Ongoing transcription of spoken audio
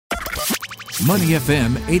Money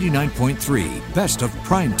FM 89.3, best of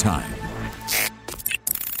prime time.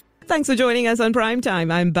 Thanks for joining us on Prime Time.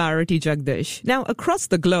 I'm Bharati Jagdish. Now, across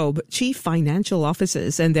the globe, chief financial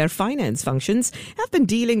officers and their finance functions have been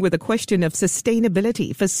dealing with the question of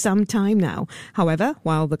sustainability for some time now. However,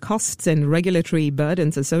 while the costs and regulatory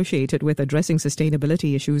burdens associated with addressing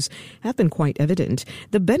sustainability issues have been quite evident,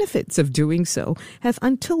 the benefits of doing so have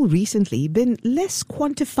until recently been less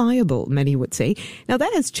quantifiable, many would say. Now,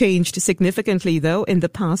 that has changed significantly, though, in the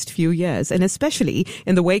past few years, and especially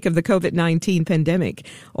in the wake of the COVID-19 pandemic.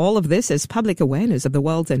 All of this as public awareness of the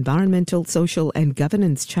world's environmental, social, and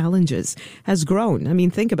governance challenges has grown. I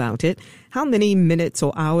mean, think about it. How many minutes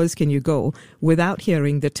or hours can you go without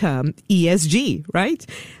hearing the term ESG, right?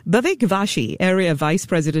 Bhavik Vashi, Area Vice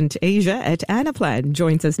President Asia at Anaplan,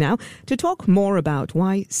 joins us now to talk more about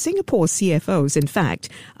why Singapore CFOs, in fact,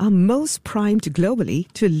 are most primed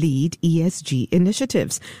globally to lead ESG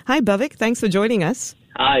initiatives. Hi, Bhavik. Thanks for joining us.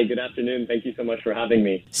 Hi, good afternoon. Thank you so much for having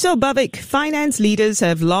me. So, Bhavik, finance leaders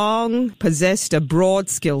have long possessed a broad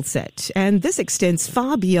skill set, and this extends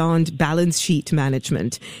far beyond balance sheet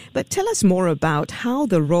management. But tell us more about how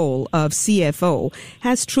the role of CFO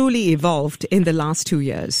has truly evolved in the last 2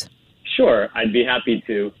 years. Sure, I'd be happy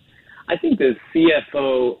to. I think the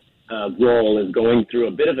CFO role is going through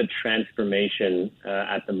a bit of a transformation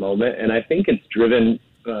at the moment, and I think it's driven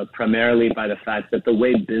primarily by the fact that the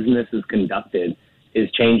way business is conducted is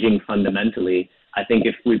changing fundamentally. I think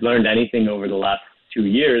if we've learned anything over the last 2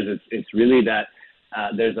 years, it's really that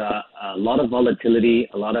there's a lot of volatility,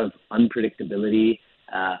 a lot of unpredictability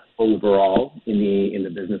overall in the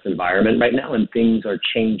business environment right now, and things are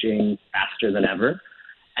changing faster than ever.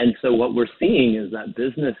 And so what we're seeing is that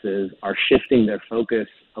businesses are shifting their focus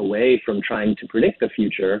away from trying to predict the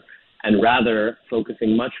future and rather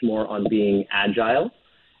focusing much more on being agile.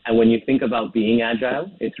 And when you think about being agile,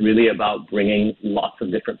 it's really about bringing lots of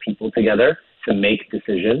different people together to make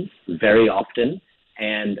decisions very often.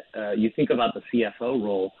 And you think about the CFO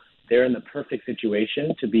role, they're in the perfect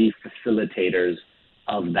situation to be facilitators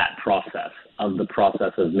of that process, of the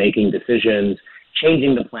process of making decisions,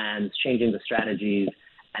 changing the plans, changing the strategies,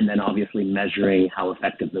 and then obviously measuring how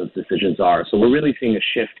effective those decisions are. So we're really seeing a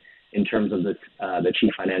shift in terms of the chief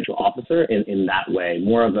financial officer in that way,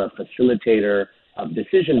 more of a facilitator of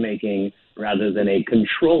decision-making rather than a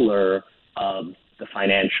controller of the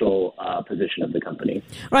financial position of the company.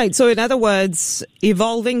 Right. So in other words,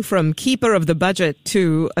 evolving from keeper of the budget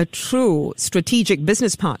to a true strategic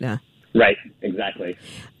business partner. Right. Exactly.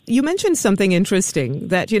 You mentioned something interesting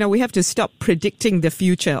that, we have to stop predicting the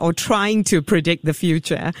future or trying to predict the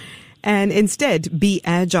future and instead be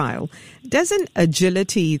agile. Doesn't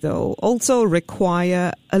agility, though, also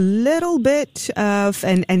require a little bit of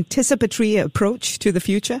an anticipatory approach to the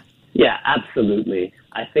future? Yeah, absolutely.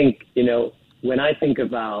 I think, when I think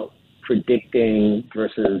about predicting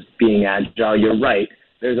versus being agile, you're right.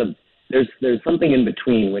 There's something in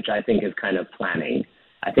between, which I think is kind of planning.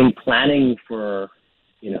 I think planning for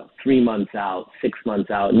 3 months out, 6 months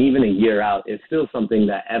out, and even a year out is still something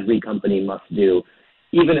that every company must do,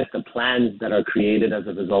 even if the plans that are created as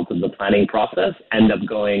a result of the planning process end up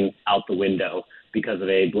going out the window because of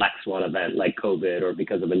a black swan event like COVID or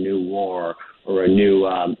because of a new war or a new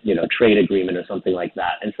trade agreement or something like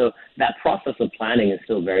that. And so that process of planning is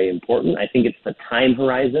still very important. I think it's the time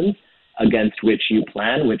horizons against which you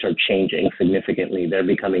plan, which are changing significantly. They're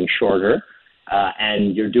becoming shorter.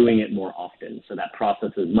 And you're doing it more often. So that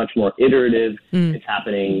process is much more iterative. It's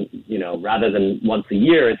happening, rather than once a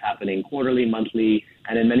year, it's happening quarterly, monthly,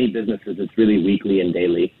 and in many businesses, it's really weekly and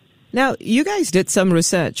daily. Now, you guys did some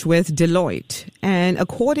research with Deloitte, and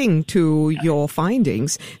according to your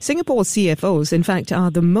findings, Singapore CFOs, in fact, are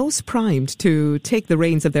the most primed to take the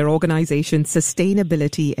reins of their organization's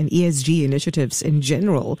sustainability and ESG initiatives in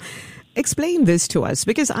general. Explain this to us,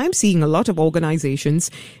 because I'm seeing a lot of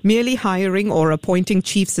organizations merely hiring or appointing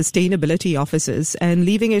chief sustainability officers and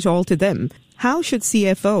leaving it all to them. How should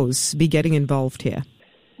CFOs be getting involved here?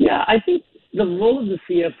 Yeah, I think the role of the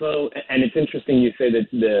CFO, and it's interesting you say that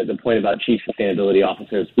the point about chief sustainability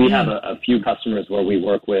officers. We have a few customers where we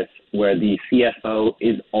work with where the CFO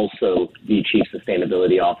is also the chief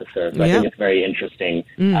sustainability officer. So I think it's very interesting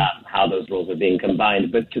how those roles are being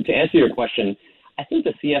combined. But to answer your question, I think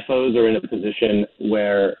the CFOs are in a position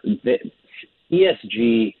where the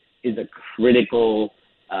ESG is a critical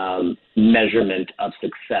measurement of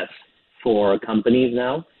success for companies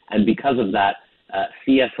now. And because of that,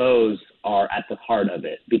 CFOs are at the heart of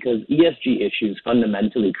it, because ESG issues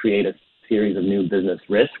fundamentally create a series of new business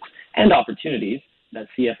risks and opportunities that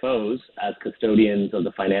CFOs, as custodians of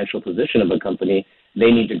the financial position of a company,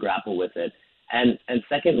 they need to grapple with it. And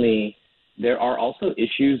secondly, there are also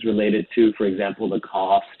issues related to, for example, the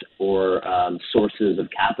cost or sources of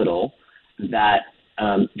capital that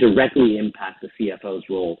directly impact the CFO's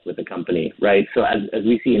role with the company, right? So as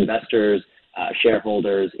we see investors,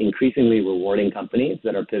 shareholders increasingly rewarding companies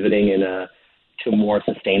that are pivoting to more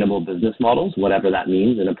sustainable business models, whatever that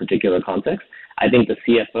means in a particular context, I think the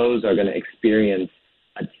CFOs are going to experience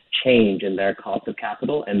a change in their cost of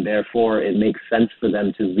capital, and therefore it makes sense for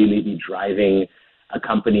them to really be driving a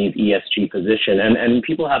company's ESG position. And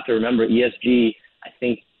people have to remember ESG, I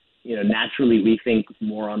think, naturally we think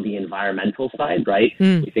more on the environmental side, right?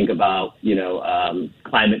 We think about,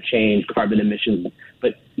 climate change, carbon emissions,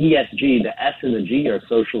 but ESG, the S and the G are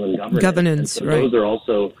social and governance. Governance, so right. Those are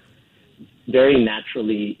also very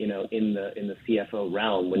naturally, in the CFO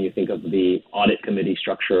realm when you think of the audit committee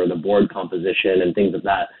structure or the board composition and things of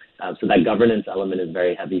that. So that governance element is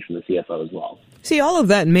very heavy for the CFO as well. See, all of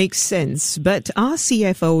that makes sense, but are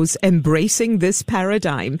CFOs embracing this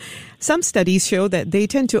paradigm? Some studies show that they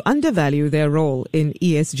tend to undervalue their role in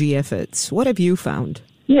ESG efforts. What have you found?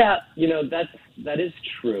 Yeah, that is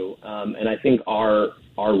true. And I think our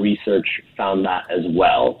research found that as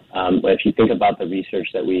well. If you think about the research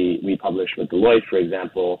that we published with Deloitte, for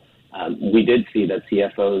example, we did see that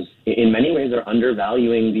CFOs in many ways are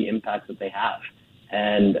undervaluing the impact that they have.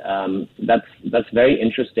 And that's very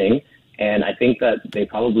interesting. And I think that they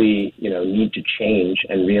probably, need to change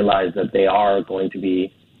and realize that they are going to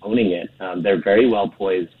be owning it. They're very well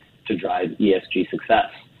poised to drive ESG success.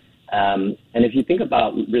 And if you think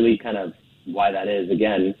about really kind of why that is,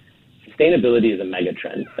 again, sustainability is a mega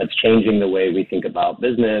trend that's changing the way we think about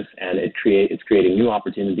business, and it's creating new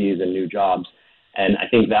opportunities and new jobs. And I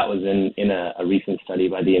think that was in a recent study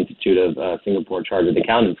by the Institute of Singapore Chartered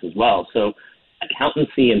Accountants as well. So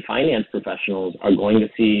accountancy and finance professionals are going to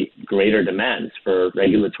see greater demands for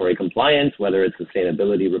regulatory compliance, whether it's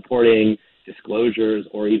sustainability reporting, disclosures,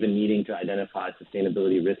 or even needing to identify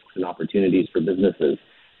sustainability risks and opportunities for businesses.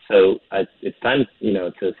 So it's time,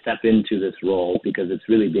 to step into this role because it's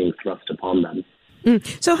really being thrust upon them.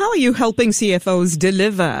 So how are you helping CFOs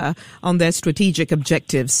deliver on their strategic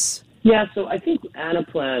objectives? Yeah, so I think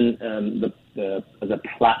Anaplan, as a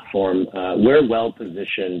platform, we're well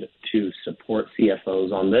positioned to support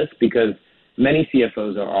CFOs on this because many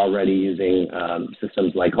CFOs are already using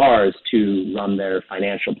systems like ours to run their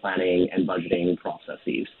financial planning and budgeting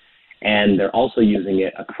processes. And they're also using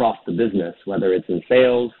it across the business, whether it's in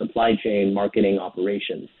sales, supply chain, marketing,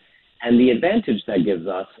 operations. And the advantage that gives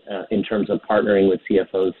us in terms of partnering with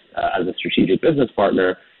CFOs as a strategic business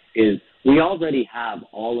partner is we already have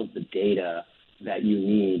all of the data that you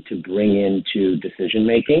need to bring into decision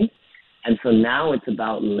making. And so now it's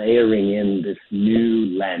about layering in this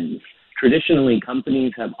new lens. Traditionally,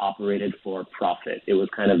 companies have operated for profit. It was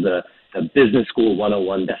kind of the business school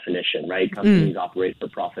 101 definition, right? Companies operate for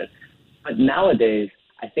profit. But nowadays,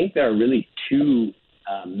 I think there are really two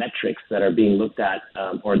metrics that are being looked at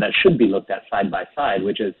or that should be looked at side by side,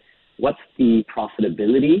 which is what's the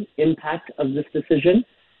profitability impact of this decision,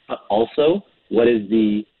 but also what is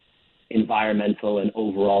the environmental and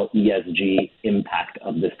overall ESG impact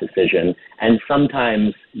of this decision. And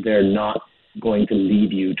sometimes they're not going to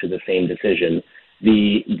lead you to the same decision.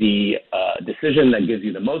 The decision that gives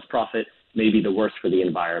you the most profit may be the worst for the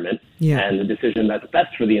environment, and the decision that's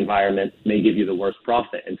best for the environment may give you the worst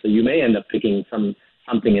profit. And so you may end up picking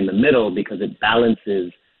something in the middle because it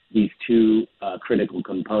balances these two critical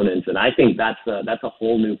components. And I think that's a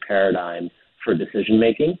whole new paradigm for decision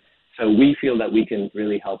making. So we feel that we can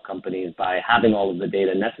really help companies by having all of the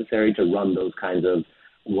data necessary to run those kinds of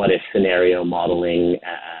what-if scenario modeling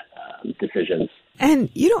decisions. And,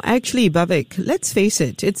 actually, Bhavik, let's face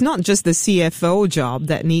it, it's not just the CFO job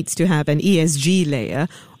that needs to have an ESG layer.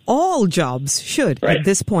 All jobs should at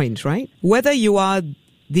this point, right? Whether you are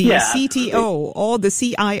the CTO or the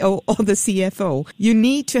CIO or the CFO, you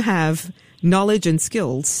need to have knowledge and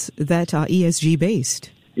skills that are ESG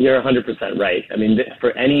based. You're 100% right. I mean,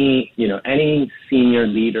 for any senior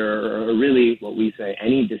leader, or really what we say,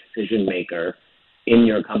 any decision maker in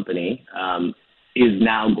your company is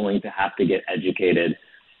now going to have to get educated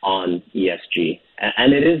on ESG.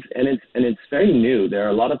 And it's very new. There are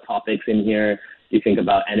a lot of topics in here. You think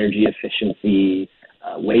about energy efficiency,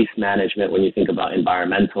 waste management, when you think about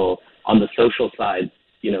environmental. On the social side,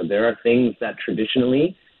 there are things that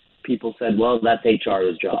traditionally people said, well, that's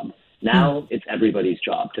HR's job. Now it's everybody's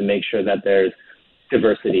job to make sure that there's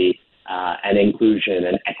diversity and inclusion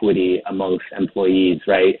and equity amongst employees,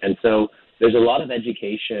 right? And so there's a lot of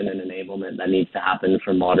education and enablement that needs to happen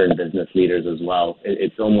for modern business leaders as well.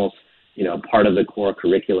 It's almost, part of the core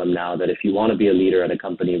curriculum now that if you want to be a leader at a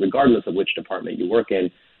company, regardless of which department you work in,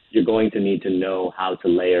 you're going to need to know how to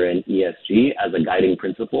layer in ESG as a guiding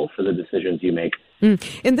principle for the decisions you make.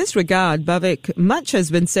 In this regard, Bhavik, much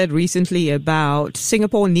has been said recently about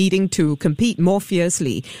Singapore needing to compete more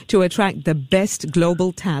fiercely to attract the best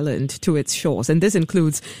global talent to its shores, and this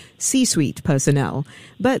includes C-suite personnel.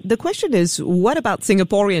 But the question is, what about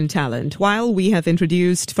Singaporean talent? While we have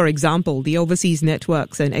introduced, for example, the Overseas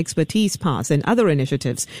Networks and Expertise Pass and other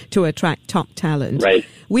initiatives to attract top talent, right,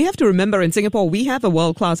 we have to remember in Singapore, we have a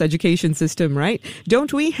world-class education system, right?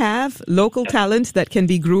 Don't we have local talent that can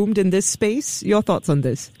be groomed in this space? Your thoughts on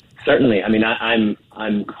this? Certainly. I mean,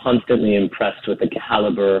 I'm constantly impressed with the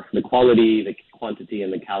caliber, the quality, the quantity,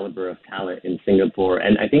 and the caliber of talent in Singapore.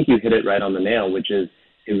 And I think you hit it right on the nail, which is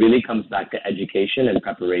it really comes back to education and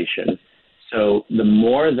preparation. So the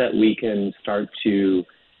more that we can start to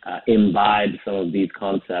imbibe some of these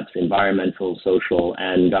concepts, environmental, social,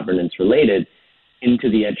 and governance related,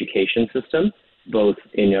 into the education system, both,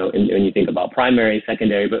 when you think about primary,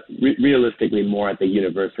 secondary, but realistically more at the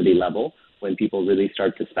university level, when people really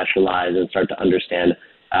start to specialize and start to understand,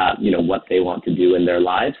 what they want to do in their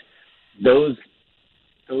lives, those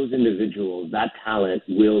individuals, that talent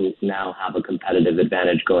will now have a competitive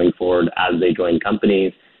advantage going forward as they join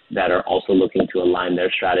companies that are also looking to align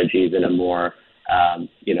their strategies in a more,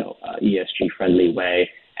 ESG-friendly way.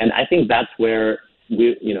 And I think that's where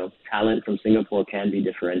talent from Singapore can be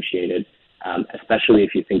differentiated, especially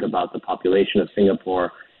if you think about the population of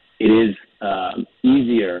Singapore. It is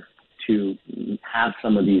easier to have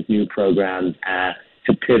some of these new programs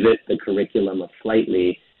to pivot the curriculum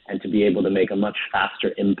slightly and to be able to make a much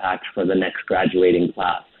faster impact for the next graduating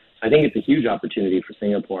class. So I think it's a huge opportunity for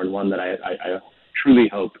Singapore and one that I truly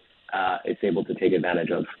hope it's able to take advantage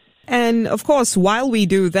of. And of course, while we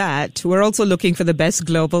do that, we're also looking for the best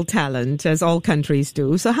global talent, as all countries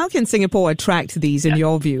do. So how can Singapore attract these, in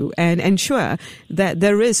your view, and ensure that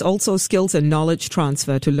there is also skills and knowledge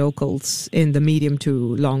transfer to locals in the medium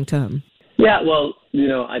to long term? Yeah, well,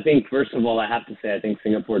 I think, first of all, I have to say, I think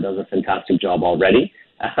Singapore does a fantastic job already.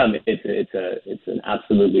 It's an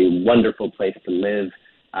absolutely wonderful place to live.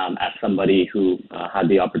 As somebody who had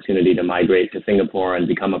the opportunity to migrate to Singapore and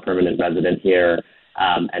become a permanent resident here,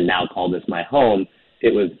 and now call this my home,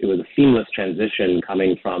 it was a seamless transition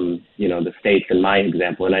coming from, the States in my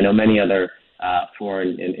example. And I know many other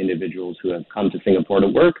foreign individuals who have come to Singapore to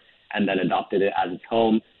work and then adopted it as its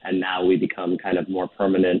home. And now we become kind of more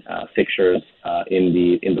permanent fixtures in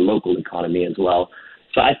the local economy as well.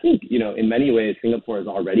 So I think, in many ways, Singapore is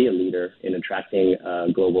already a leader in attracting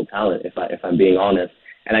global talent, if I'm being honest.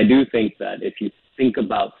 And I do think that if you think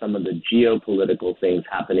about some of the geopolitical things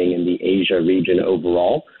happening in the Asia region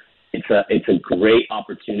overall, it's a great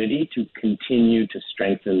opportunity to continue to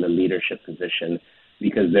strengthen the leadership position,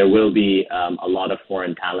 because there will be a lot of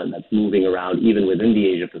foreign talent that's moving around even within the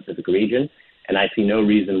Asia Pacific region. And I see no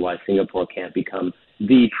reason why Singapore can't become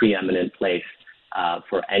the preeminent place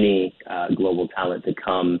for any global talent to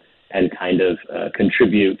come and kind of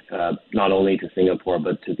contribute not only to Singapore,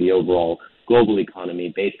 but to the overall global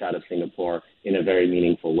economy based out of Singapore in a very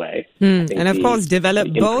meaningful way. And of course, develop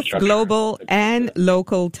both global and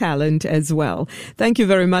local talent as well. Thank you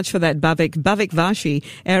very much for that, Bhavik. Bhavik Vashi,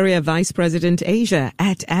 Area Vice President Asia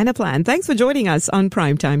at Anaplan. Thanks for joining us on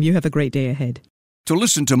Primetime. You have a great day ahead. To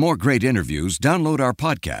listen to more great interviews, download our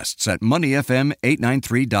podcasts at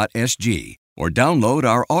moneyfm893.sg or download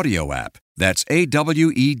our audio app. That's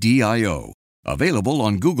AWEDIO. Available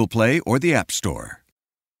on Google Play or the App Store.